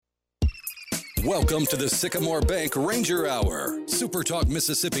Welcome to the Sycamore Bank Ranger Hour. Super Talk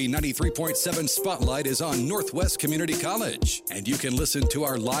Mississippi 93.7 Spotlight is on Northwest Community College, and you can listen to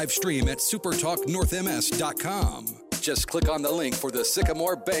our live stream at supertalknorthms.com. Just click on the link for the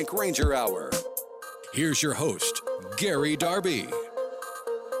Sycamore Bank Ranger Hour. Here's your host, Gary Darby.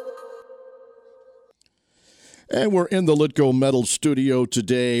 And we're in the Litco Metal Studio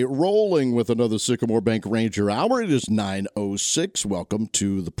today, rolling with another Sycamore Bank Ranger Hour. It is 9:06. Welcome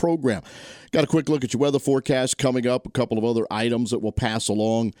to the program. Got a quick look at your weather forecast coming up, a couple of other items that we'll pass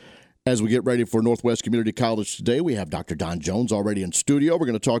along as we get ready for Northwest Community College today. We have Dr. Don Jones already in studio. We're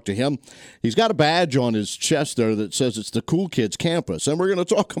going to talk to him. He's got a badge on his chest there that says it's the Cool Kids Campus, and we're going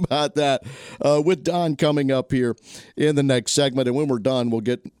to talk about that with Don coming up here in the next segment. And when we're done, we'll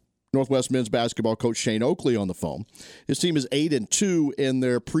get Northwest men's basketball coach Shane Oakley on the phone. His team is 8-2 in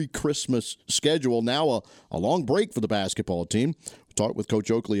their pre-Christmas schedule. Now a long break for the basketball team. We'll talk with Coach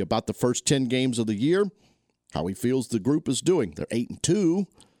Oakley about the first 10 games of the year, how he feels the group is doing. They're 8-2.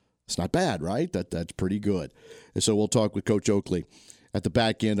 It's not bad, right? That's pretty good. And so we'll talk with Coach Oakley at the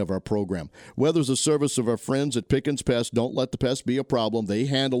back end of our program. Weather's a service of our friends at Pickens Pest. Don't let the pest be a problem. They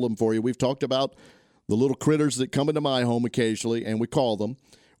handle them for you. We've talked about the little critters that come into my home occasionally, and we call them.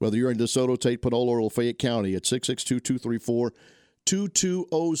 Whether you're in DeSoto, Tate, Panola, or Lafayette County, at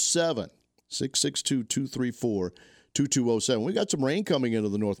 662-234-2207. 662-234-2207. We got some rain coming into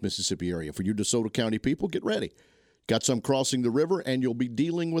the North Mississippi area. For you DeSoto County people, get ready. Got some crossing the river, and you'll be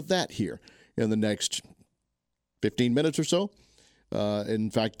dealing with that here in the next 15 minutes or so. In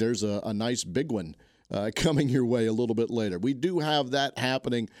fact, there's a nice big one coming your way a little bit later. We do have that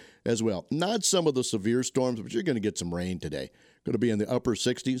happening as well. Not some of the severe storms, but you're going to get some rain today. Going to be in the upper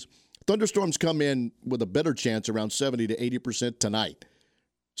 60s. Thunderstorms come in with a better chance around 70 to 80% tonight,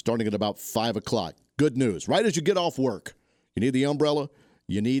 starting at about 5 o'clock. Good news. Right as you get off work, you need the umbrella,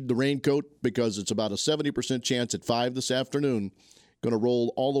 you need the raincoat, because it's about a 70% chance at 5 this afternoon. Going to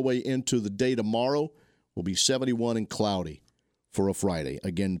roll all the way into the day tomorrow. Will be 71 and cloudy for a Friday.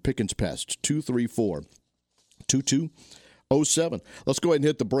 Again, Pickens Pest, 234-2207. Let's go ahead and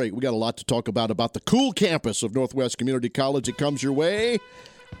hit the break. We got a lot to talk about the cool campus of Northwest Community College. It comes your way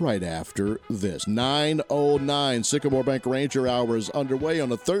right after this. 9:09 Sycamore Bank Ranger Hour is underway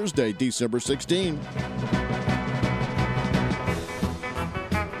on a Thursday, December 16.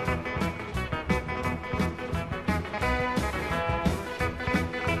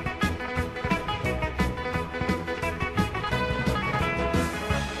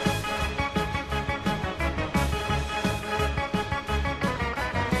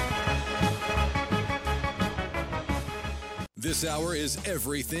 This hour is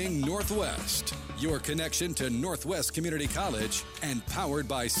Everything Northwest, your connection to Northwest Community College and powered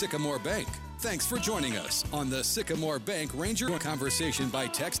by Sycamore Bank. Thanks for joining us on the Sycamore Bank Ranger Conversation by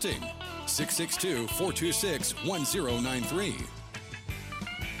texting 662-426-1093.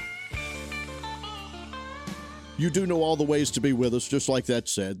 You do know all the ways to be with us, just like that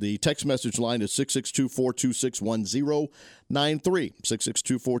said. The text message line is 662-426-1093,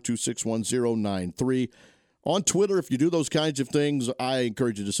 662-426-1093. On Twitter, if you do those kinds of things, I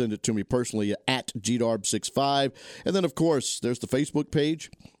encourage you to send it to me personally at gdarb65. And then, of course, there's the Facebook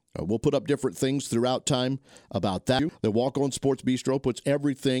page. We'll put up different things throughout time about that. The Walk On Sports Bistro puts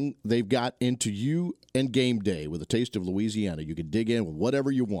everything they've got into you and game day with a taste of Louisiana. You can dig in with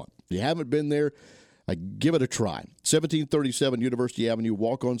whatever you want. If you haven't been there, give it a try. 1737 University Avenue,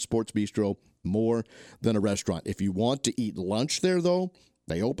 Walk On Sports Bistro, more than a restaurant. If you want to eat lunch there, though,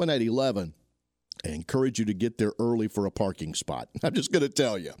 they open at 11. I encourage you to get there early for a parking spot. I'm just going to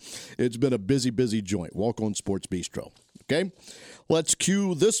tell you, it's been a busy, busy joint. Walk On Sports Bistro. Okay? Let's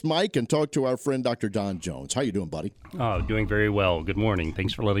cue this mic and talk to our friend, Dr. Don Jones. How you doing, buddy? Oh, doing very well. Good morning.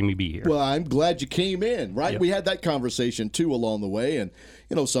 Thanks for letting me be here. Well, I'm glad you came in, right? Yep. We had that conversation, too, along the way. And,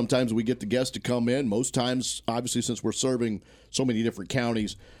 sometimes we get the guests to come in. Most times, obviously, since we're serving so many different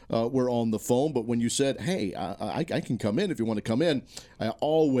counties, we're on the phone. But when you said, hey, I can come in if you want to come in, I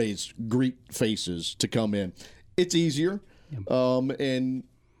always greet faces to come in. It's easier. Yep. And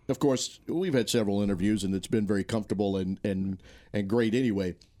of course, we've had several interviews, and it's been very comfortable and great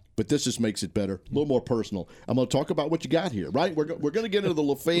anyway. But this just makes it better, a little more personal. I'm going to talk about what you got here, right? We're going to get into the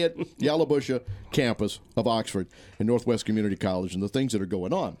Lafayette Yalobusha campus of Oxford and Northwest Community College and the things that are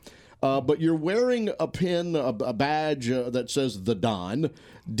going on. But you're wearing a pin, a badge that says the Don,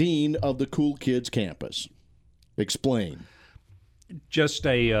 Dean of the Cool Kids Campus. Explain. Just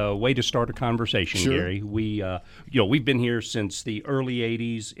a way to start a conversation, Sure. Gary. We've been here since the early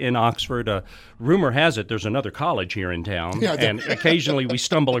 '80s in Oxford. Rumor has it there's another college here in town, and occasionally we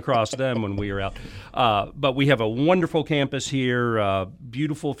stumble across them when we are out. But we have a wonderful campus here,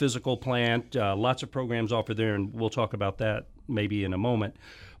 beautiful physical plant, lots of programs offered there, and we'll talk about that maybe in a moment.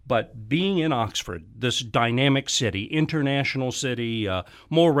 But being in Oxford, this dynamic city, international city,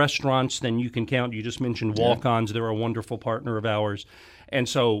 more restaurants than you can count. You just mentioned Walk-Ons. They're a wonderful partner of ours. And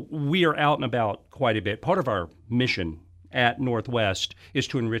so we are out and about quite a bit. Part of our mission at Northwest is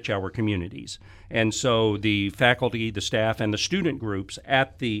to enrich our communities. And so the faculty, the staff, and the student groups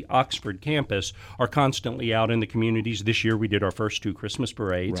at the Oxford campus are constantly out in the communities. This year we did our first 2 Christmas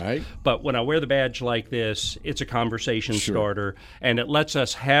parades. Right. But when I wear the badge like this, it's a conversation starter, and it lets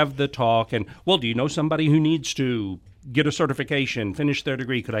us have the talk. And, well, do you know somebody who needs to get a certification, finish their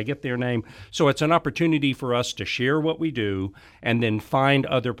degree? Could I get their name? So it's an opportunity for us to share what we do and then find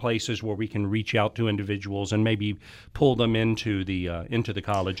other places where we can reach out to individuals and maybe pull them into the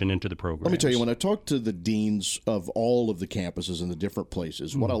college and into the program. Let me tell you, when I talk to the deans of all of the campuses in the different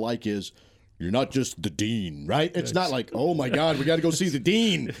places, what I like is you're not just the dean, right? It's not like, oh, my God, we got to go see the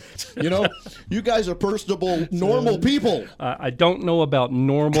dean. You guys are personable, normal people. I don't know about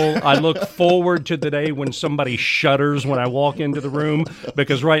normal. I look forward to the day when somebody shudders when I walk into the room,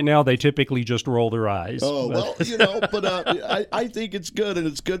 because right now they typically just roll their eyes. Oh, well, I think it's good, and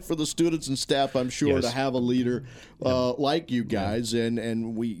it's good for the students and staff, I'm sure, to have a leader like you guys.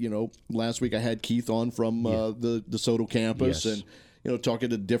 And we, last week I had Keith on from the DeSoto campus, and talking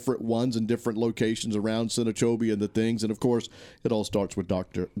to different ones in different locations around Senatobia and the things. And, of course, it all starts with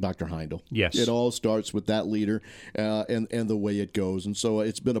Dr. Heindel. Yes. It all starts with that leader and the way it goes. And so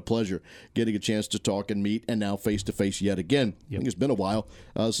it's been a pleasure getting a chance to talk and meet, and now face-to-face yet again. I think it's been a while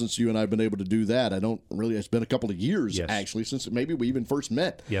since you and I have been able to do that. It's been a couple of years, actually, since maybe we even first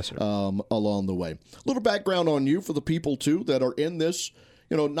met along the way. A little background on you for the people, too, that are in this,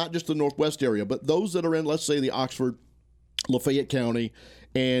 not just the Northwest area, but those that are in, let's say, the Oxford, Lafayette County,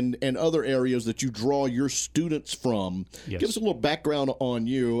 and other areas that you draw your students from. Give us a little background on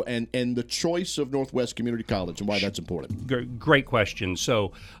you and the choice of Northwest Community College and why that's important. Great question.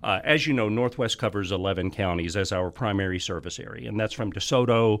 So, as you know, Northwest covers 11 counties as our primary service area, and that's from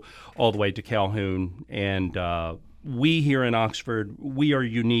DeSoto all the way to Calhoun. And we here in Oxford, we are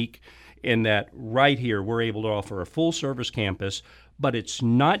unique in that right here we're able to offer a full-service campus. But it's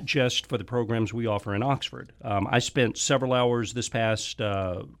not just for the programs we offer in Oxford. I spent several hours this past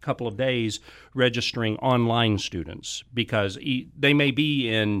couple of days registering online students because they may be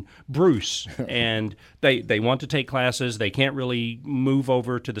in Bruce and they want to take classes. They can't really move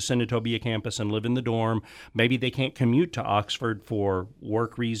over to the Senatobia campus and live in the dorm. Maybe they can't commute to Oxford for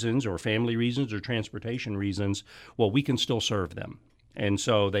work reasons or family reasons or transportation reasons. Well, we can still serve them. And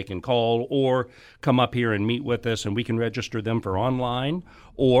so they can call or come up here and meet with us, and we can register them for online.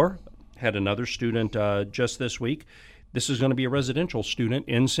 Or had another student just this week. This is going to be a residential student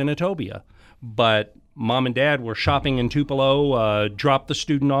in Senatobia. But mom and dad were shopping in Tupelo, dropped the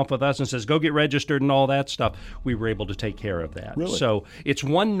student off with us and says, go get registered and all that stuff. We were able to take care of that. Really? So it's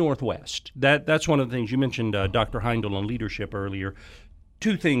one Northwest. That's one of the things. You mentioned Dr. Heindel and leadership earlier.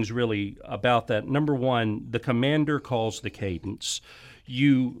 2 things really about that. Number one, the commander calls the cadence.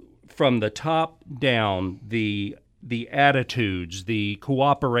 From the top down, the attitudes, the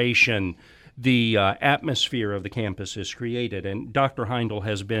cooperation, the atmosphere of the campus is created. And Dr. Heindel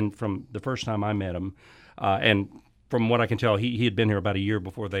has been, from the first time I met him, and from what I can tell, he had been here about a year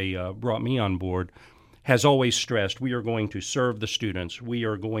before they brought me on board, has always stressed we are going to serve the students. We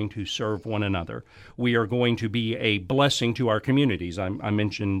are going to serve one another. We are going to be a blessing to our communities. I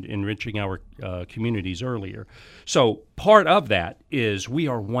mentioned enriching our communities earlier. So part of that is we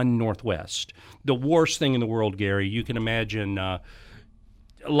are one Northwest. The worst thing in the world, Gary, you can imagine a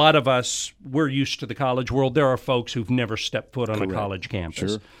lot of us, we're used to the college world. There are folks who've never stepped foot on a college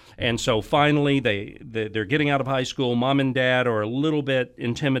campus. Sure. And so finally, they're getting out of high school. Mom and dad are a little bit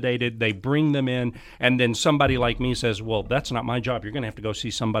intimidated. They bring them in, and then somebody like me says, well, that's not my job. You're going to have to go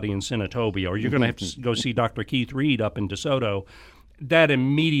see somebody in Senatobia, or you're going to have to go see Dr. Keith Reed up in DeSoto. That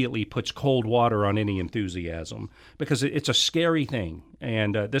immediately puts cold water on any enthusiasm because it's a scary thing.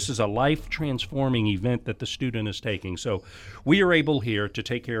 And this is a life-transforming event that the student is taking. So we are able here to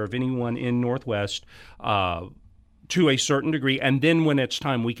take care of anyone in Northwest to a certain degree, and then when it's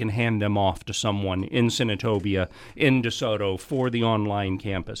time, we can hand them off to someone in Senatobia, in DeSoto, for the online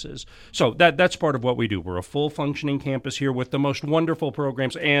campuses. So that's part of what we do. We're a full functioning campus here with the most wonderful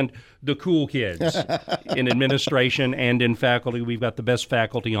programs and the cool kids in administration and in faculty. We've got the best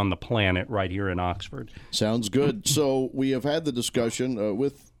faculty on the planet right here in Oxford. Sounds good. So we have had the discussion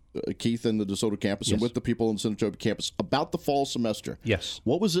with Keith and the DeSoto campus, yes, and with the people in the Senatobia campus about the fall semester. Yes.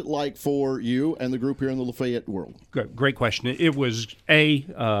 What was it like for you and the group here in the Lafayette world? Great question. It was,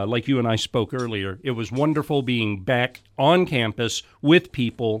 like you and I spoke earlier, it was wonderful being back on campus with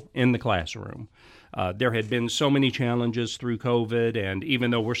people in the classroom. There had been so many challenges through COVID, and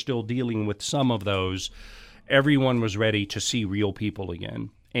even though we're still dealing with some of those, everyone was ready to see real people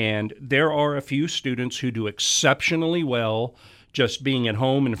again. And there are a few students who do exceptionally well just being at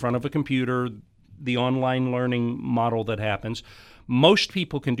home in front of a computer, the online learning model that happens. Most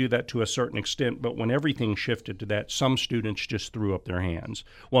people can do that to a certain extent, but when everything shifted to that, some students just threw up their hands.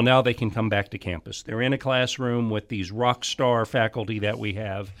 Well, now they can come back to campus. They're in a classroom with these rock star faculty that we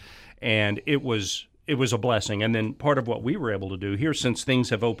have, and it was a blessing. And then part of what we were able to do here, since things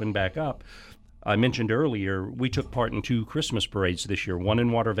have opened back up, I mentioned earlier, we took part in 2 Christmas parades this year, one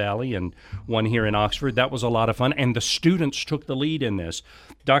in Water Valley and one here in Oxford. That was a lot of fun, and the students took the lead in this.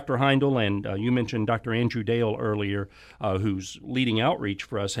 Dr. Heindel and you mentioned Dr. Andrew Dale earlier, who's leading outreach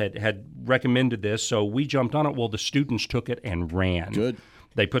for us, had recommended this, so we jumped on it. Well, the students took it and ran. Good.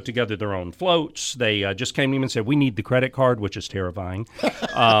 They put together their own floats. They just came to me and said, we need the credit card, which is terrifying,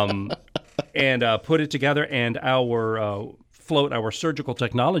 and put it together, and our float, our surgical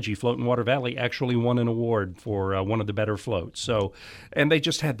technology float in Water Valley, actually won an award for one of the better floats. So, and they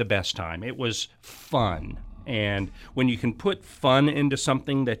just had the best time. It was fun. And when you can put fun into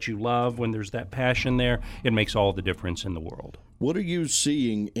something that you love, when there's that passion there, it makes all the difference in the world. What are you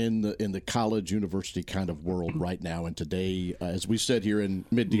seeing in the college university kind of world right now and today, as we said here in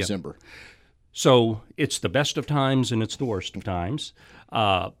mid-December? Yeah. So it's the best of times and it's the worst of times.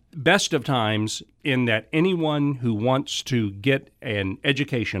 Best of times in that anyone who wants to get an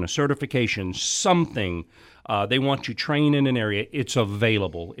education, a certification, something, they want to train in an area, it's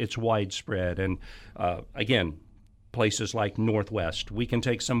available, it's widespread. And again, places like Northwest, we can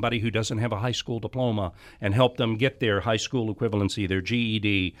take somebody who doesn't have a high school diploma and help them get their high school equivalency, their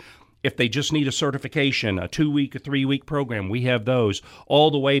GED. If they just need a certification, a 2-week, a 3-week program, we have those,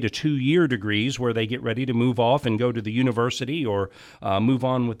 all the way to 2-year degrees where they get ready to move off and go to the university or move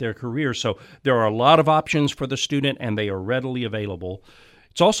on with their career. So there are a lot of options for the student, and they are readily available.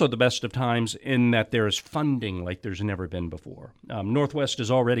 It's also the best of times in that there is funding like there's never been before. Northwest is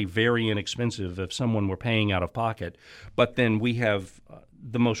already very inexpensive if someone were paying out of pocket, but then we have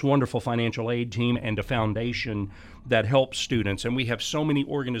the most wonderful financial aid team and a foundation that helps students, and we have so many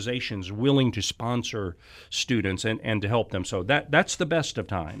organizations willing to sponsor students and to help them. So that's the best of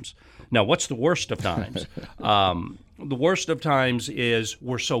times. Now, what's the worst of times? The worst of times is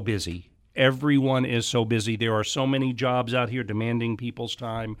we're so busy. Everyone is so busy. There are so many jobs out here demanding people's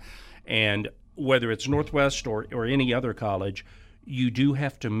time, and whether it's Northwest or any other college, you do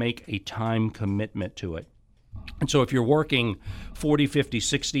have to make a time commitment to it. And so if you're working 40, 50,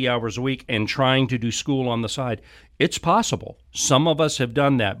 60 hours a week and trying to do school on the side, it's possible. Some of us have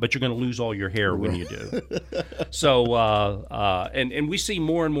done that, but you're going to lose all your hair when you do. So, and we see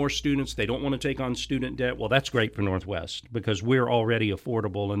more and more students, they don't want to take on student debt. Well, that's great for Northwest because we're already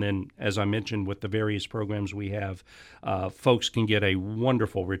affordable. And then, as I mentioned, with the various programs we have, folks can get a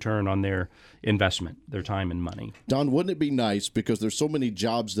wonderful return on their investment, their time and money. Don, wouldn't it be nice, because there's so many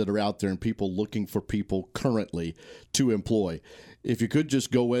jobs that are out there and people looking for people currently to employ, if you could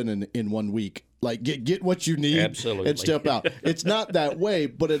just go in 1 week, like get what you need. Absolutely. And step out. It's not that way,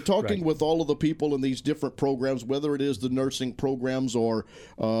 but in talking Right. with all of the people in these different programs, whether it is the nursing programs or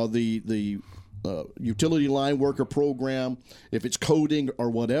the utility line worker program, if it's coding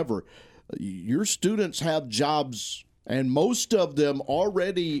or whatever, your students have jobs, and most of them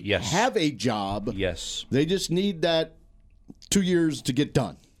already Yes. have a job. Yes. They just need that 2 years to get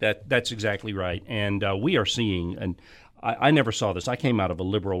done. That's exactly right. And we are seeing, and I never saw this. I came out of a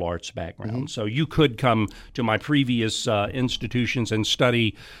liberal arts background. So you could come to my previous institutions and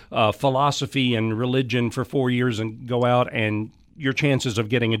study philosophy and religion for 4 years and go out, and your chances of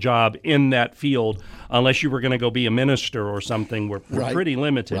getting a job in that field, unless you were going to go be a minister or something, were Right. pretty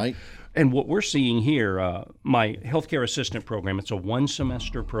limited. Right. And what we're seeing here, my healthcare assistant program, it's a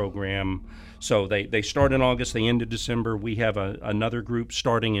 1-semester program. So they start in August, they end in December. We have another group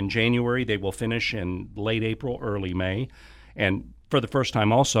starting in January. They will finish in late April, early May. And for the first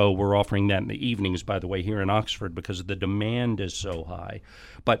time also, we're offering that in the evenings, by the way, here in Oxford, because the demand is so high.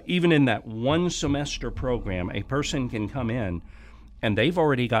 But even in that one semester program, a person can come in and they've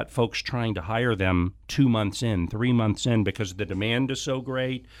already got folks trying to hire them 2 months in, 3 months in, because the demand is so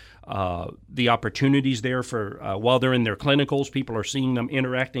great. The opportunities there for while they're in their clinicals, people are seeing them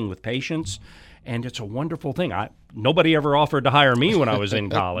interacting with patients. And it's a wonderful thing. Nobody ever offered to hire me when I was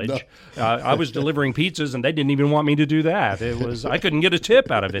in college. No. I was delivering pizzas, and they didn't even want me to do that. I couldn't get a tip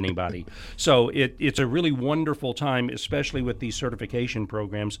out of anybody. So it's a really wonderful time, especially with these certification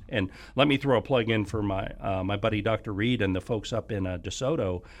programs. And let me throw a plug in for my buddy Dr. Reed and the folks up in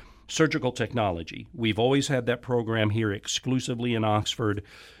DeSoto. Surgical technology. We've always had that program here exclusively in Oxford.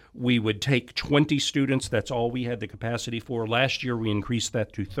 We would take 20 students. That's all we had the capacity for. Last year, we increased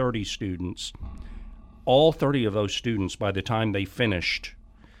that to 30 students. All 30 of those students, by the time they finished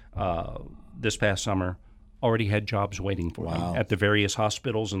this past summer, already had jobs waiting for them at the various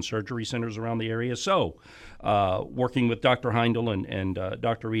hospitals and surgery centers around the area. So working with Dr. Heindel and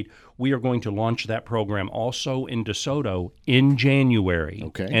Dr. Reed, we are going to launch that program also in DeSoto in January.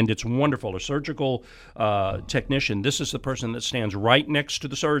 Okay. And it's wonderful. A surgical technician, this is the person that stands right next to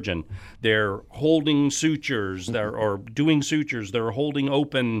the surgeon. They're holding sutures, or doing sutures, they're holding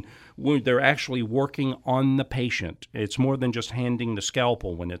open wound. They're actually working on the patient. It's more than just handing the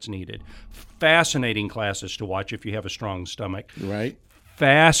scalpel when it's needed. Fascinating classes to watch if you have a strong stomach. Right.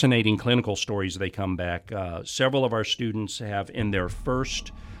 Fascinating clinical stories they come back. Several of our students have, in their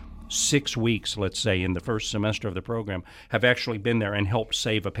first 6 weeks, let's say, in the first semester of the program, have actually been there and helped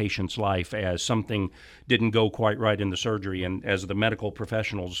save a patient's life as something didn't go quite right in the surgery. And as the medical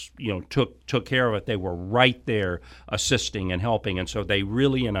professionals, took care of it, they were right there assisting and helping. And so they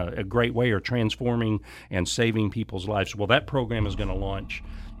really, in a great way, are transforming and saving people's lives. Well, that program is going to launch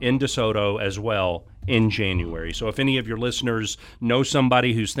in DeSoto as well in January. So if any of your listeners know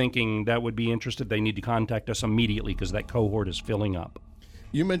somebody who's thinking that would be interested, they need to contact us immediately, because that cohort is filling up.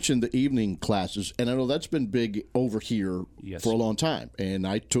 You mentioned the evening classes, and I know that's been big over here for a long time. And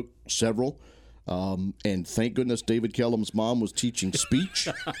I took several, and thank goodness David Kellum's mom was teaching speech,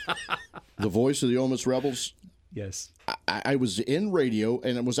 the voice of the Ole Miss Rebels. Yes. I was in radio,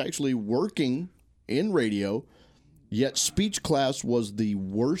 and I was actually working in radio, yet speech class was the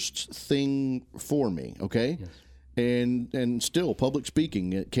worst thing for me, okay? Yes. And still, public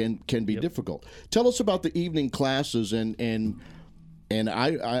speaking it can be difficult. Tell us about the evening classes, and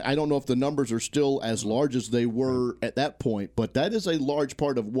I don't know if the numbers are still as large as they were at that point, but that is a large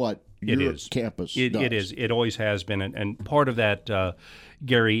part of what your campus does. It is. It always has been. And part of that,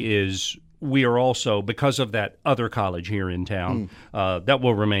 Gary, is we are also, because of that other college here in town, that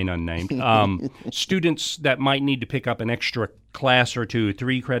will remain unnamed, students that might need to pick up an extra class or two,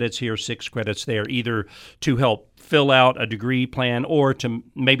 3 credits here, 6 credits there, either to help fill out a degree plan, or to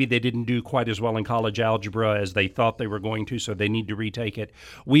maybe they didn't do quite as well in college algebra as they thought they were going to, so they need to retake it.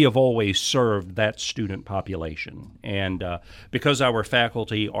 We have always served that student population. And because our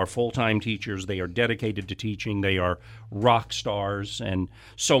faculty are full-time teachers, they are dedicated to teaching, they are rock stars, and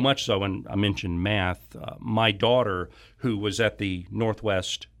so much so, and I mentioned math, my daughter, who was at the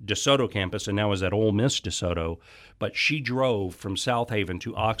Northwest DeSoto campus and now is at Ole Miss DeSoto, but she drove from South Haven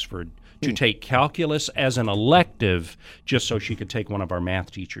to Oxford to take calculus as an elective just so she could take one of our math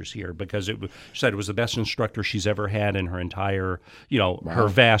teachers here, because she said it was the best instructor she's ever had in her entire, her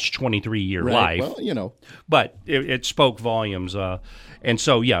vast 23-year life. Well, But it spoke volumes. And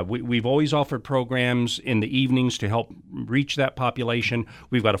so, we've always offered programs in the evenings to help reach that population.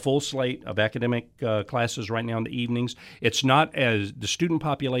 We've got a full slate of academic classes right now in the evenings. It's not as, the student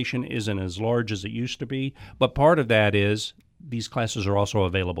population isn't as large as it used to be, but part of that is these classes are also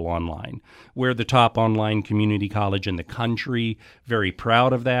available online. We're the top online community college in the country, very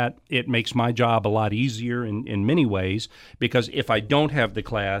proud of that. It makes my job a lot easier in many ways, because if I don't have the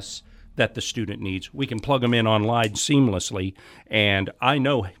class that the student needs, we can plug them in online seamlessly, and I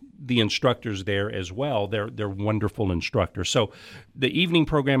know the instructors there as well. They're wonderful instructors. So the evening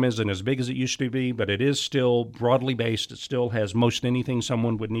program isn't as big as it used to be, but it is still broadly based. It still has most anything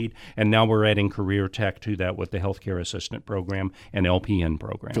someone would need. And now we're adding career tech to that with the healthcare assistant program and LPN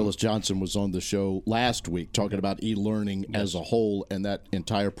program. Phyllis Johnson was on the show last week talking about e-learning as a whole, and that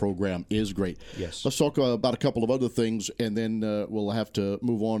entire program is great. Yes. Let's talk about a couple of other things, and then we'll have to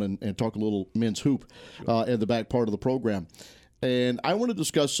move on and talk a little men's hoop in the back part of the program. And I want to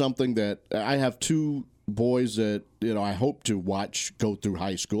discuss something that I have 2 boys that, I hope to watch go through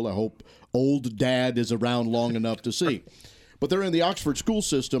high school. I hope old dad is around long enough to see. But they're in the Oxford school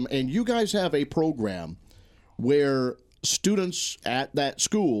system, and you guys have a program where students at that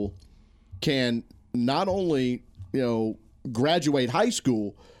school can not only, graduate high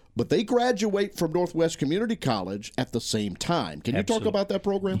school, but they graduate from Northwest Community College at the same time. Can you talk about that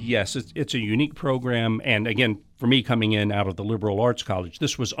program? Yes, it's a unique program. And again, for me coming in out of the liberal arts college,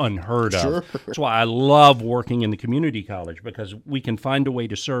 this was unheard of. Sure. That's why I love working in the community college, because we can find a way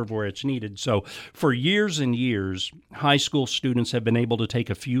to serve where it's needed. So for years and years, high school students have been able to take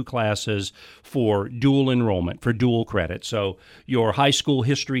a few classes for dual enrollment, for dual credit. So your high school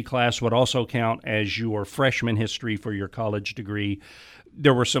history class would also count as your freshman history for your college degree.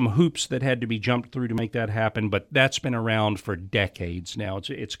 There were some hoops that had to be jumped through to make that happen, but that's been around for decades now.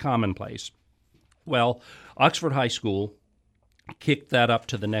 It's commonplace. Well, Oxford High School kicked that up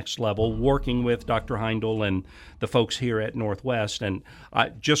to the next level, working with Dr. Heindel and the folks here at Northwest. And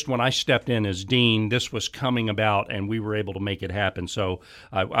just when I stepped in as dean, this was coming about, and we were able to make it happen. So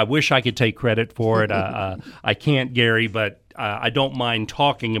I wish I could take credit for it. I can't, Gary, but I don't mind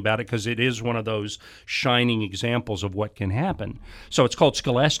talking about it because it is one of those shining examples of what can happen. So it's called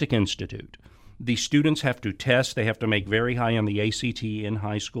Scholastic Institute. The students have to test. They have to make very high on the ACT in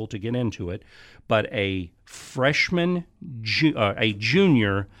high school to get into it. But a freshman, a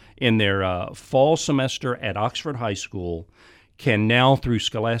junior in their fall semester at Oxford High School can now, through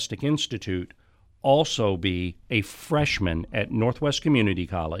Scholastic Institute, also be a freshman at Northwest Community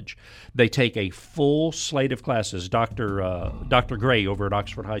College. They take a full slate of classes. Dr. Gray over at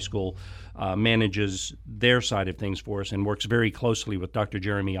Oxford High School manages their side of things for us and works very closely with Dr.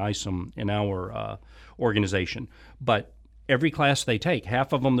 Jeremy Isom in our organization. But every class they take,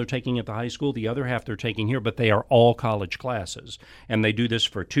 half of them they're taking at the high school, the other half they're taking here, but they are all college classes. And they do this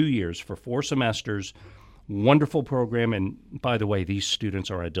for 2 years, for 4 semesters. Wonderful program, and by the way, these students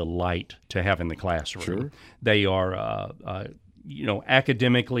are a delight to have in the classroom. Sure. They are,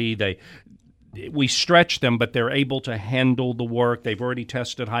 academically, we stretch them, but they're able to handle the work. They've already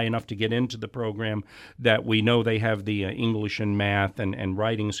tested high enough to get into the program that we know they have the English and math and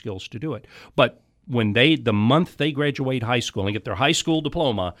writing skills to do it. But when the month they graduate high school and get their high school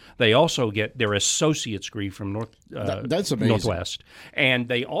diploma, they also get their associate's degree from that's amazing. Northwest. And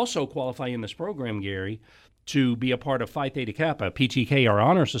they also qualify in this program, Gary, to be a part of Phi Theta Kappa, PTK, our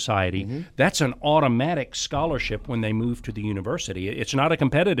honor society. Mm-hmm. That's an automatic scholarship when they move to the university. It's not a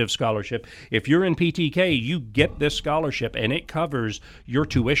competitive scholarship. If you're in PTK, you get this scholarship, and it covers your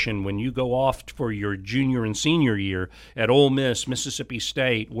tuition when you go off for your junior and senior year at Ole Miss, Mississippi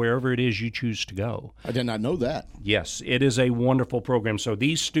State, wherever it is you choose to go. I did not know that. Yes, it is a wonderful program. So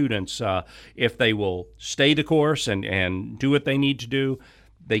these students, if they will stay the course and do what they need to do,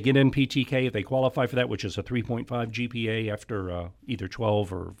 they get in PTK if they qualify for that, which is a 3.5 GPA after either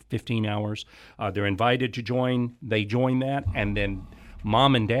 12 or 15 hours. They're invited to join. They join that, and then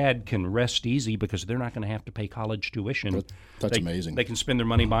mom and dad can rest easy because they're not going to have to pay college tuition. That's amazing. They can spend their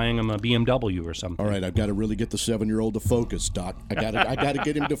money buying them a BMW or something. All right, I've got to really get the 7-year-old to focus, Doc. I got to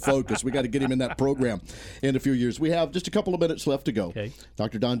get him to focus. We got to get him in that program in a few years. We have just a couple of minutes left to go. Okay.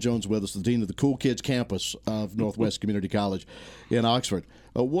 Dr. Don Jones with us, the dean of the Cool Kids campus of Northwest Community College in Oxford.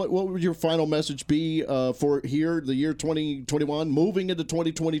 What would your final message be for here, the year 2021, moving into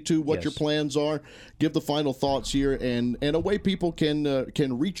 2022? What your plans are? Give the final thoughts here, and a way people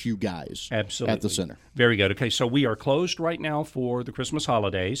can reach you guys. Absolutely. At the center. Very good. Okay, so we are closed right now for the Christmas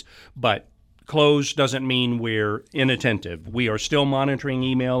holidays, but closed doesn't mean we're inattentive. We are still monitoring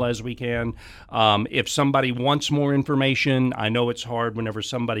email as we can. If somebody wants more information, I know it's hard whenever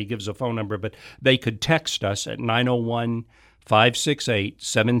somebody gives a phone number, but they could text us at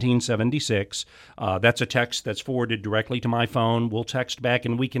 901-568-1776. That's a text that's forwarded directly to my phone. We'll text back,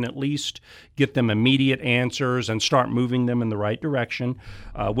 and we can at least get them immediate answers and start moving them in the right direction.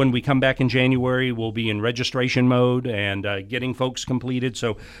 When we come back in January, we'll be in registration mode and getting folks completed.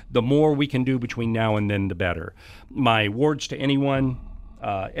 So the more we can do between now and then, the better. My words to anyone,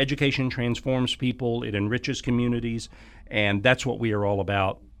 education transforms people. It enriches communities, and that's what we are all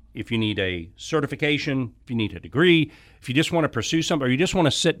about. If you need a certification, if you need a degree, if you just want to pursue something, or you just want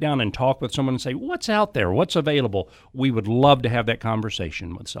to sit down and talk with someone and say, what's out there, what's available, we would love to have that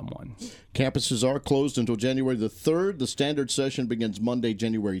conversation with someone. Campuses are closed until January the 3rd. The standard session begins Monday,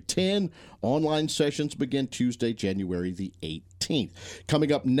 January 10. Online sessions begin Tuesday, January the 18th.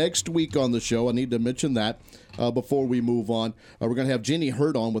 Coming up next week on the show, I need to mention that before we move on. We're going to have Jenny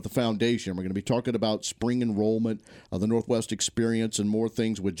Hurd on with the foundation. We're going to be talking about spring enrollment, the Northwest experience, and more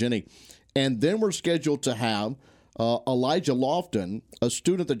things with Jenny. And then we're scheduled to have Elijah Lofton, a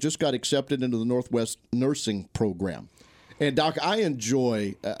student that just got accepted into the Northwest nursing program. And, Doc, I do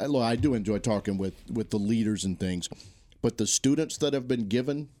enjoy talking with the leaders and things, but the students that have been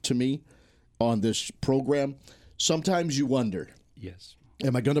given to me on this program, sometimes you wonder. Yes.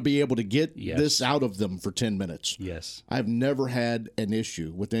 Am I going to be able to get Yes. this out of them for 10 minutes? Yes. I've never had an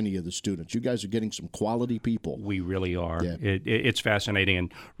issue with any of the students. You guys are getting some quality people. We really are. Yeah. It's fascinating.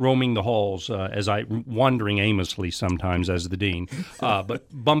 And roaming the halls, wandering aimlessly sometimes as the dean, but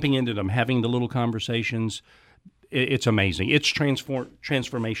bumping into them, having the little conversations, it's amazing. It's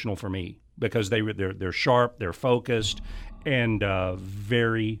transformational for me because they're sharp, they're focused, and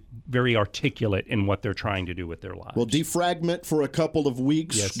very, very articulate in what they're trying to do with their lives. Well, defragment for a couple of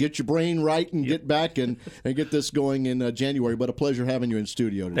weeks, Yes. get your brain right, and get back and get this going in January. But a pleasure having you in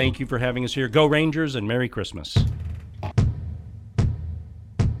studio today. Thank you for having us here. Go Rangers, and Merry Christmas.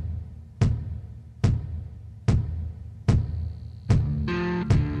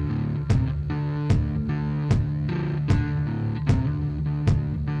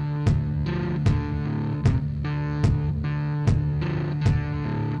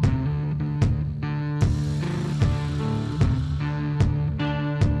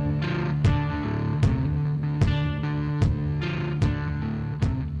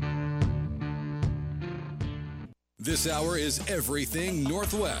 This hour is Everything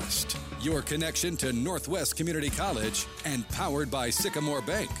Northwest, your connection to Northwest Community College and powered by Sycamore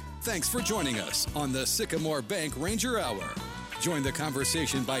Bank. Thanks for joining us on the Sycamore Bank Ranger Hour. Join the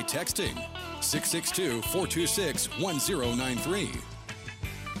conversation by texting 662-426-1093.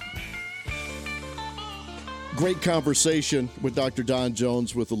 Great conversation with Dr. Don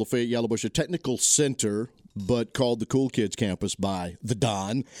Jones with the Lafayette Yellowbush Technical Center, but called the Cool Kids Campus by the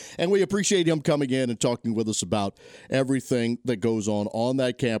Don. And we appreciate him coming in and talking with us about everything that goes on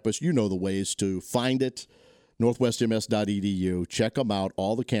that campus. You know the ways to find it. northwestms.edu. Check them out,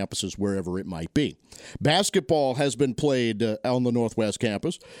 all the campuses, wherever it might be. Basketball has been played on the Northwest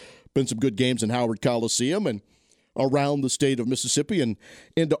campus. Been some good games in Howard Coliseum and around the state of Mississippi and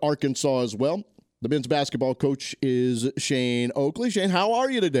into Arkansas as well. The men's basketball coach is Shane Oakley. Shane, how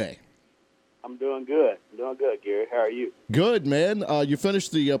are you today? I'm doing good. Gary. How are you? Good, man. You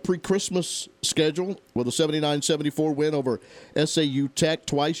finished the pre-Christmas schedule with a 79-74 win over SAU Tech.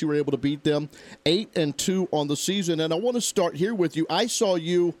 Twice you were able to beat them. 8-2 on the season. And I want to start here with you. I saw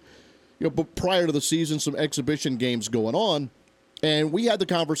you prior to the season, some exhibition games going on, and we had the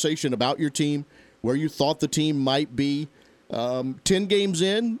conversation about your team, where you thought the team might be. 10 games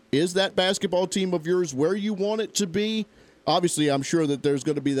in, is that basketball team of yours where you want it to be? Obviously, I'm sure that there's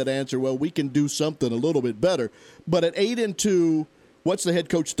going to be that answer, well, we can do something a little bit better. But at 8-2, what's the head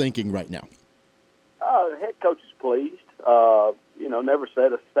coach thinking right now? The head coach is pleased. Never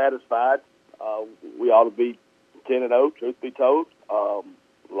satisfied. We ought to be 10-0, truth be told.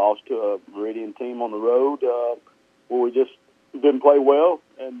 Lost to a Meridian team on the road where we just didn't play well.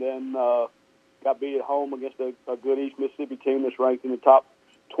 And then got beat at home against a good East Mississippi team that's ranked in the top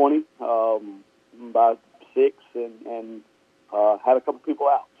 20 by 6 and had a couple people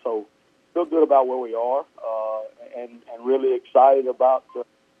out. So feel good about where we are and really excited about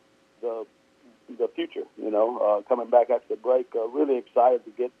the future, coming back after the break. Really excited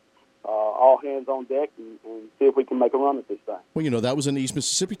to get all hands on deck and see if we can make a run at this thing. Well, that was an East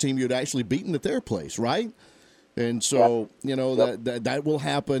Mississippi team you'd actually beaten at their place, right? And so, that will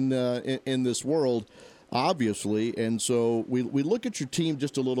happen in this world, obviously. And so we look at your team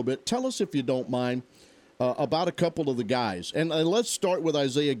just a little bit. Tell us, if you don't mind, about a couple of the guys. And let's start with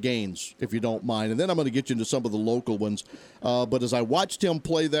Isaiah Gaines, if you don't mind. And then I'm going to get you into some of the local ones. But as I watched him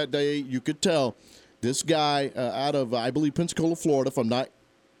play that day, you could tell this guy out of, I believe, Pensacola, Florida, if I'm not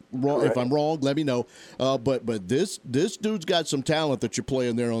wrong, Correct. if I'm wrong, let me know. But this dude's got some talent that you're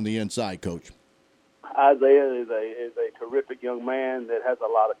playing there on the inside, Coach. Isaiah is a terrific young man that has a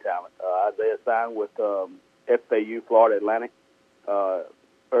lot of talent. Isaiah signed with FAU, Florida Atlantic,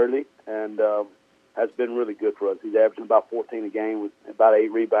 early, and has been really good for us. He's averaging about 14 a game with about 8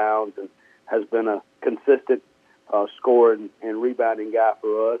 rebounds and has been a consistent scoring and rebounding guy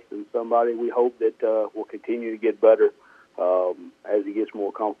for us, and somebody we hope that will continue to get better as he gets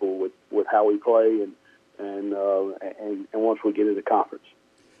more comfortable with how we play and once we get into conference.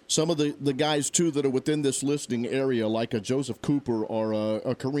 Some of the guys, too, that are within this listening area, like a Joseph Cooper or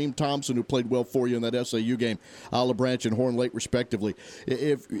a Kareem Thompson, who played well for you in that SAU game, Olive Branch and Horn Lake, respectively.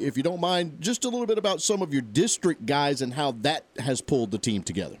 If you don't mind, just a little bit about some of your district guys and how that has pulled the team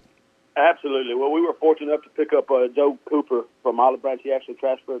together. Absolutely. Well, we were fortunate enough to pick up Joe Cooper from Olive Branch. He actually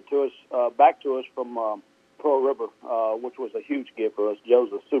transferred to us back to us from Pearl River, which was a huge gift for us.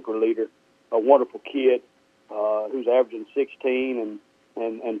 Joe's a super leader, a wonderful kid who's averaging 16 and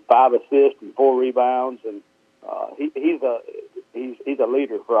 5 assists and 4 rebounds, and he's a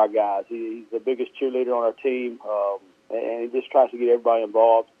leader for our guys. He's the biggest cheerleader on our team, and he just tries to get everybody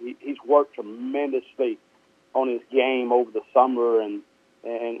involved. He's worked tremendously on his game over the summer, and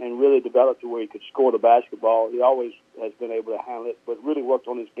and really developed to where he could score the basketball. He always has been able to handle it, but really worked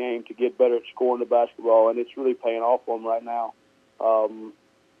on his game to get better at scoring the basketball, and it's really paying off for him right now. And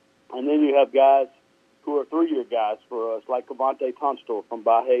then you have guys who are 3-year guys for us, like Cavante Tunstall from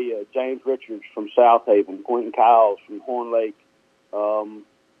Bahia, James Richards from South Haven, Quentin Kyles from Horn Lake,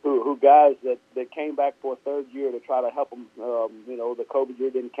 who guys that came back for a third year to try to help them. The COVID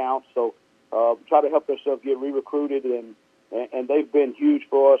year didn't count, so try to help themselves get re-recruited, and they've been huge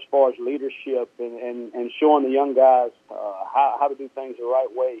for us as far as leadership and showing the young guys how to do things the right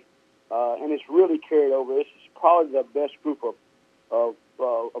way. And it's really carried over. This is probably the best group of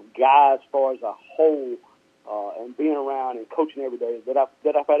guys as far as a whole, and being around and coaching every day that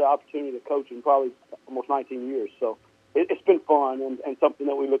I've had the opportunity to coach in probably almost 19 years. So it's been fun and something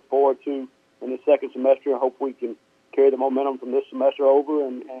that we look forward to in the second semester, and hope we can carry the momentum from this semester over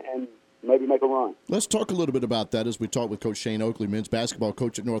and maybe make a run. Let's talk a little bit about that as we talk with Coach Shane Oakley, men's basketball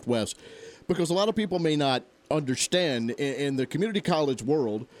coach at Northwest, because a lot of people may not understand in the community college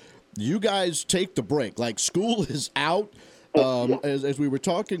world, you guys take the break. Like, school is out, as we were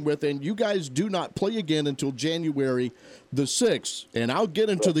talking with, and you guys do not play again until January the 6th. And I'll get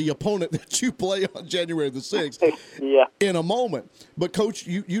into the opponent that you play on January the 6th in a moment. But, Coach,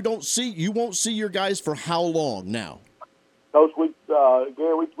 you won't see your guys for how long now? Coach,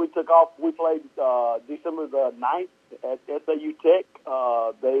 Gary, we took off. We played December the 9th at SAU Tech.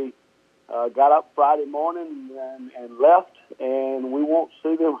 They got up Friday morning and left, and we won't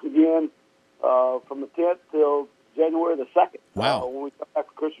see them again from the 10th till January the 2nd. Wow. When we come back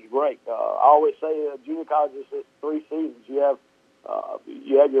for Christmas break. I always say junior college is 3 seasons. You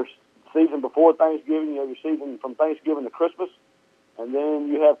have your season before Thanksgiving. You have your season from Thanksgiving to Christmas, and then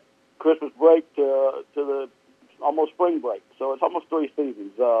you have Christmas break to the almost spring break. So it's almost 3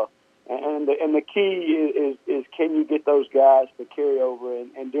 seasons. And the key is can you get those guys to carry over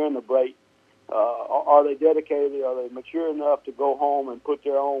and during the break, are they dedicated? Are they mature enough to go home and put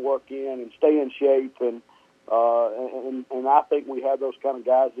their own work in and stay in shape? And I think we have those kind of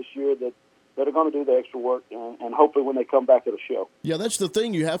guys this year that are going to do the extra work, and hopefully when they come back it'll show. Yeah, that's the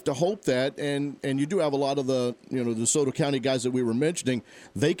thing. You have to hope that, and you do have a lot of the DeSoto County guys that we were mentioning.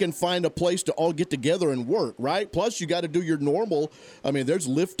 They can find a place to all get together and work, right? Plus, you got to do your normal. I mean, there's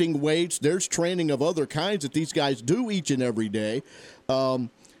lifting weights, there's training of other kinds that these guys do each and every day.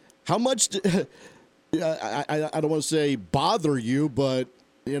 How much? I don't want to say bother you, but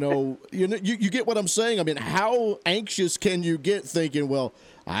you get what I'm saying. I mean, how anxious can you get thinking, well,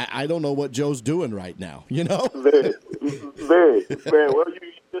 I don't know what Joe's doing right now, Very, very, very well.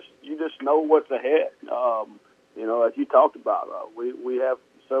 You just know what's ahead. As you talked about, we have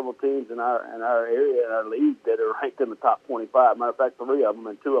several teams in our area, in our league, that are ranked in the top 25. Matter of fact, 3 of them,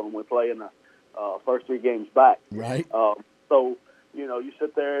 and 2 of them we play in the first 3 games back. Right. So you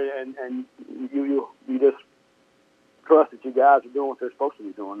sit there and you just trust that you guys are doing what they're supposed to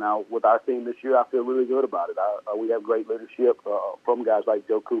be doing. Now, with our team this year, I feel really good about it. We have great leadership from guys like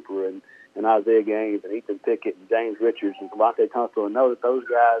Joe Cooper and Isaiah Gaines and Ethan Pickett and James Richards and Cavante Tunstall, and know that those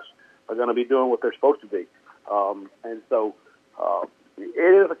guys are going to be doing what they're supposed to be. And so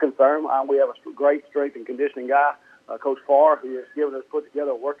it is a concern. We have a great strength and conditioning guy, Coach Farr, who has put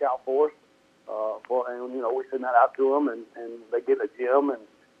together a workout for us. We send that out to them, and they get a gym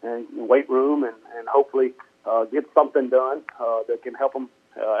and weight room and hopefully get something done that can help them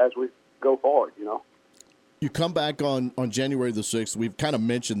as we go forward, You come back on January the 6th. We've kind of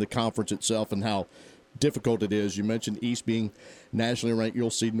mentioned the conference itself and how difficult it is. You mentioned East being nationally ranked. You'll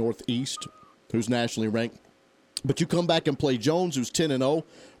see Northeast, who's nationally ranked. But you come back and play Jones, who's 10-0,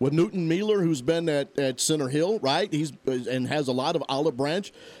 with Newton Mealer, who's been at Center Hill, right? He's and has a lot of Olive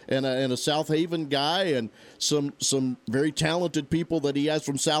Branch, and a South Haven guy, and some very talented people that he has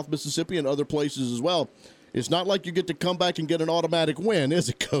from South Mississippi and other places as well. It's not like you get to come back and get an automatic win, is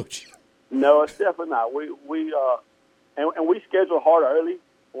it, Coach? No, it's definitely not. We schedule hard early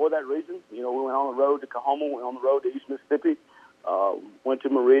for that reason. We went on the road to Kahoma, went on the road to East Mississippi, went to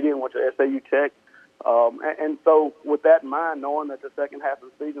Meridian, went to SAU Tech. And so with that in mind, knowing that the second half of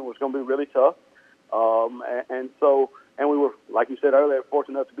the season was going to be really tough, and we were, like you said earlier,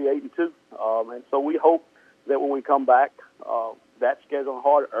 fortunate enough to be 8-2. And so we hope that when we come back, that scheduling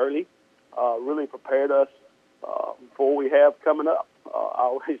hard early really prepared us for what we have coming up. I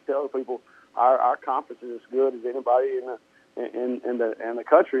always tell people our conference is as good as anybody in the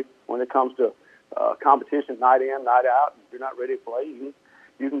country when it comes to competition, night in, night out. If you're not ready to play,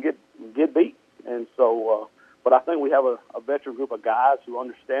 you can get beat. And so, but I think we have a veteran group of guys who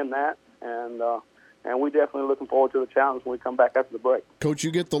understand that, and we're definitely looking forward to the challenge when we come back after the break. Coach,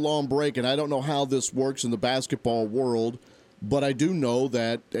 you get the long break, and I don't know how this works in the basketball world, but I do know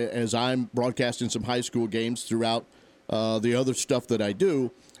that as I'm broadcasting some high school games throughout the other stuff that I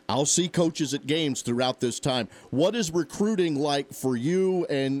do, I'll see coaches at games throughout this time. What is recruiting like for you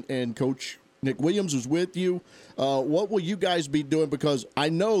and Coach Nick Williams is with you? What will you guys be doing? Because I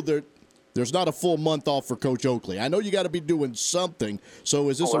know there's not a full month off for Coach Oakley. I know you got to be doing something. So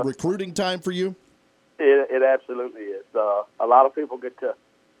is this a recruiting time for you? It absolutely is. A lot of people get to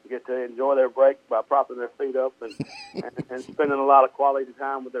enjoy their break by propping their feet up and spending a lot of quality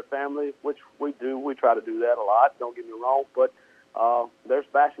time with their family, which we do. We try to do that a lot. Don't get me wrong, but there's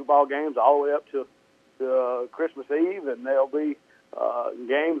basketball games all the way up to Christmas Eve, and there'll be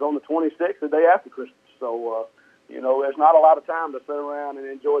games on the 26th, the day after Christmas. So there's not a lot of time to sit around and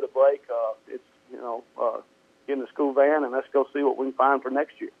enjoy the break. It's get in the school van and let's go see what we can find for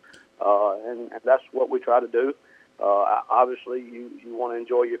next year. And that's what we try to do. Obviously, you want to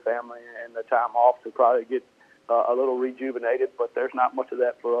enjoy your family and the time off to probably get a little rejuvenated, but there's not much of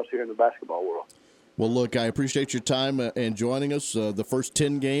that for us here in the basketball world. Well, look, I appreciate your time and joining us. The first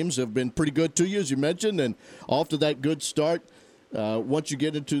 10 games have been pretty good to you, as you mentioned, and off to that good start. Once you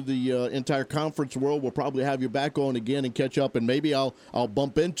get into the entire conference world, we'll probably have you back on again and catch up, and maybe I'll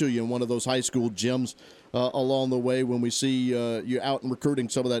bump into you in one of those high school gyms along the way when we see you out and recruiting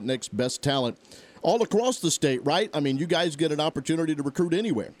some of that next best talent all across the state, right? I mean, you guys get an opportunity to recruit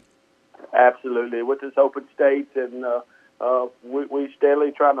anywhere. Absolutely. With this open state, and we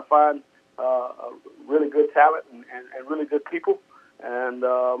steadily trying to find really good talent and really good people, and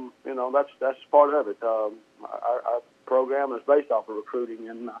that's part of it. Our program is based off of recruiting,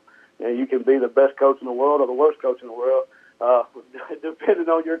 and you can be the best coach in the world or the worst coach in the world, depending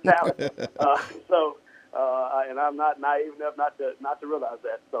on your talent. And I'm not naive enough not to realize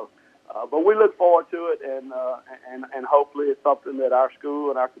that. So, but we look forward to it, and hopefully it's something that our school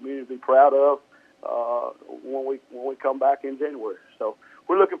and our community will be proud of when we come back in January. So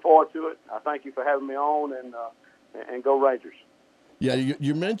we're looking forward to it. I thank you for having me on, and go Rangers. Yeah,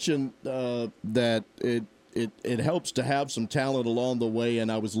 you mentioned that it helps to have some talent along the way,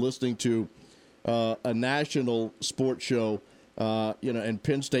 and I was listening to a national sports show, and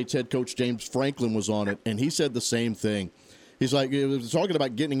Penn State's head coach James Franklin was on it, and he said the same thing. He's like, he was talking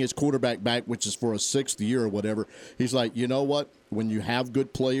about getting his quarterback back, which is for a 6th year or whatever. He's like, you know what? When you have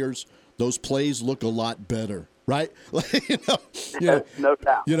good players, those plays look a lot better, right? No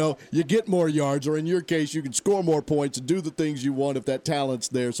doubt. You get more yards, or in your case, you can score more points and do the things you want if that talent's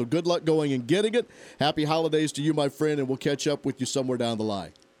there. So good luck going and getting it. Happy holidays to you, my friend, and we'll catch up with you somewhere down the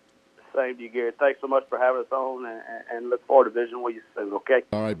line. Same to you, Gary. Thanks so much for having us on, and look forward to visiting with you soon, okay?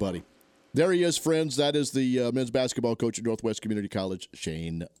 All right, buddy. There he is, friends. That is the men's basketball coach at Northwest Community College,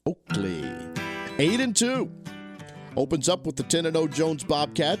 Shane Oakley. 8-2. Opens up with the 10-0 Jones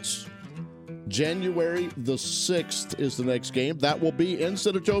Bobcats. January the 6th is the next game. That will be in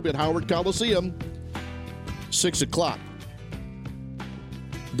Senatobia at Howard Coliseum, 6 o'clock.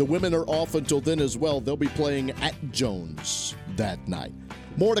 The women are off until then as well. They'll be playing at Jones that night.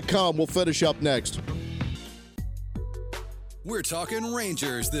 More to come. We'll finish up next. We're talking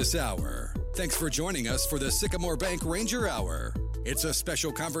Rangers this hour. Thanks for joining us for the Sycamore Bank Ranger Hour. It's a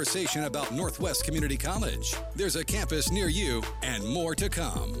special conversation about Northwest Community College. There's a campus near you and more to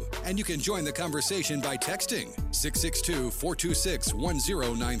come. And you can join the conversation by texting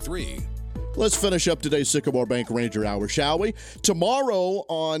 662-426-1093. Let's finish up today's Sycamore Bank Ranger Hour, shall we? Tomorrow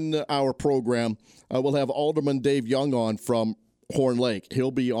on our program, we'll have Alderman Dave Young on from Horn Lake.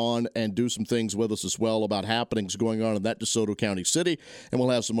 He'll be on and do some things with us as well about happenings going on in that DeSoto County city, and we'll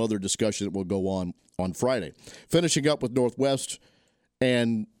have some other discussion that will go on Friday. Finishing up with Northwest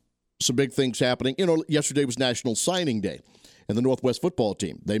and some big things happening. Yesterday was National Signing Day, and the Northwest football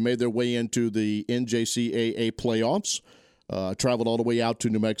team, they made their way into the NJCAA playoffs, traveled all the way out to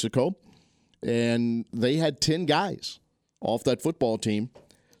New Mexico, and they had 10 guys off that football team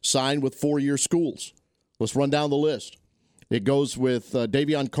signed with 4-year schools. Let's run down the list. It goes with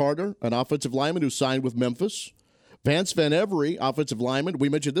Davion Carter, an offensive lineman who signed with Memphis. Vance Van Every, offensive lineman. We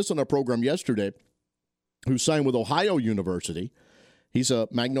mentioned this on our program yesterday, who signed with Ohio University. He's a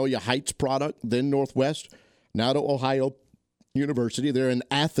Magnolia Heights product, then Northwest, now to Ohio University. They're in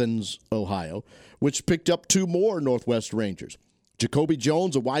Athens, Ohio, which picked up 2 more Northwest Rangers. Jacoby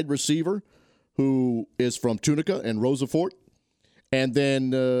Jones, a wide receiver, who is from Tunica and Rosa Fort. And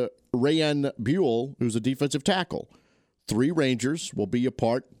then Rayan Buell, who's a defensive tackle. 3 Rangers will be a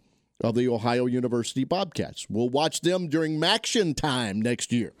part of the Ohio University Bobcats. We'll watch them during MACtion time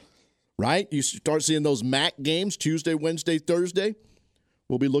next year, right? You start seeing those MAC games Tuesday, Wednesday, Thursday.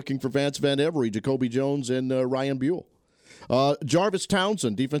 We'll be looking for Vance Van Every, Jacoby Jones, and Ryan Buell. Jarvis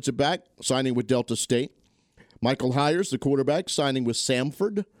Townsend, defensive back, signing with Delta State. Michael Hyers, the quarterback, signing with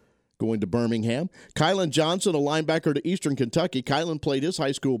Samford, going to Birmingham. Kylan Johnson, a linebacker to Eastern Kentucky. Kylan played his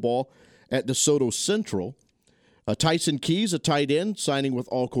high school ball at DeSoto Central. Tyson Keys, a tight end, signing with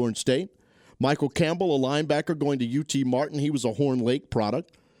Alcorn State. Michael Campbell, a linebacker, going to UT Martin. He was a Horn Lake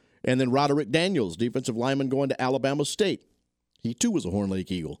product. And then Roderick Daniels, defensive lineman, going to Alabama State. He, too, was a Horn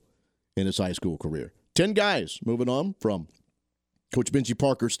Lake Eagle in his high school career. 10 guys moving on from Coach Benji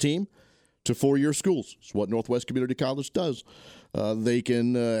Parker's team to four-year schools. It's what Northwest Community College does. They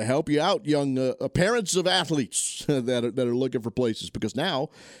can help you out, young parents of athletes that are looking for places, because now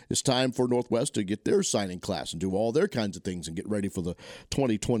it's time for Northwest to get their signing class and do all their kinds of things and get ready for the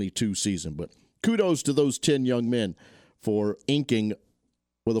 2022 season. But kudos to those 10 young men for inking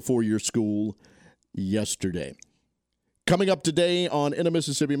with a four-year school yesterday. Coming up today on In a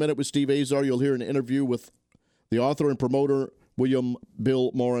Mississippi Minute with Steve Azar, you'll hear an interview with the author and promoter William Bill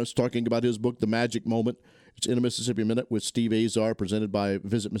Morris talking about his book, The Magic Moment. It's In a Mississippi Minute with Steve Azar, presented by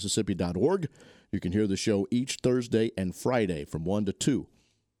visitmississippi.org. You can hear the show each Thursday and Friday from 1 to 2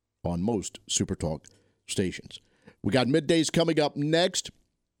 on most SuperTalk stations. We got middays coming up next.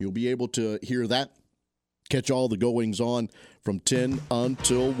 You'll be able to hear that, catch all the goings-on from 10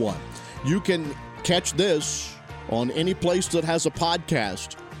 until 1. You can catch this on any place that has a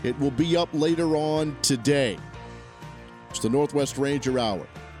podcast. It will be up later on today. It's the Northwest Ranger Hour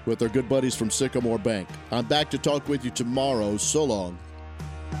with our good buddies from Sycamore Bank. I'm back to talk with you tomorrow. So long.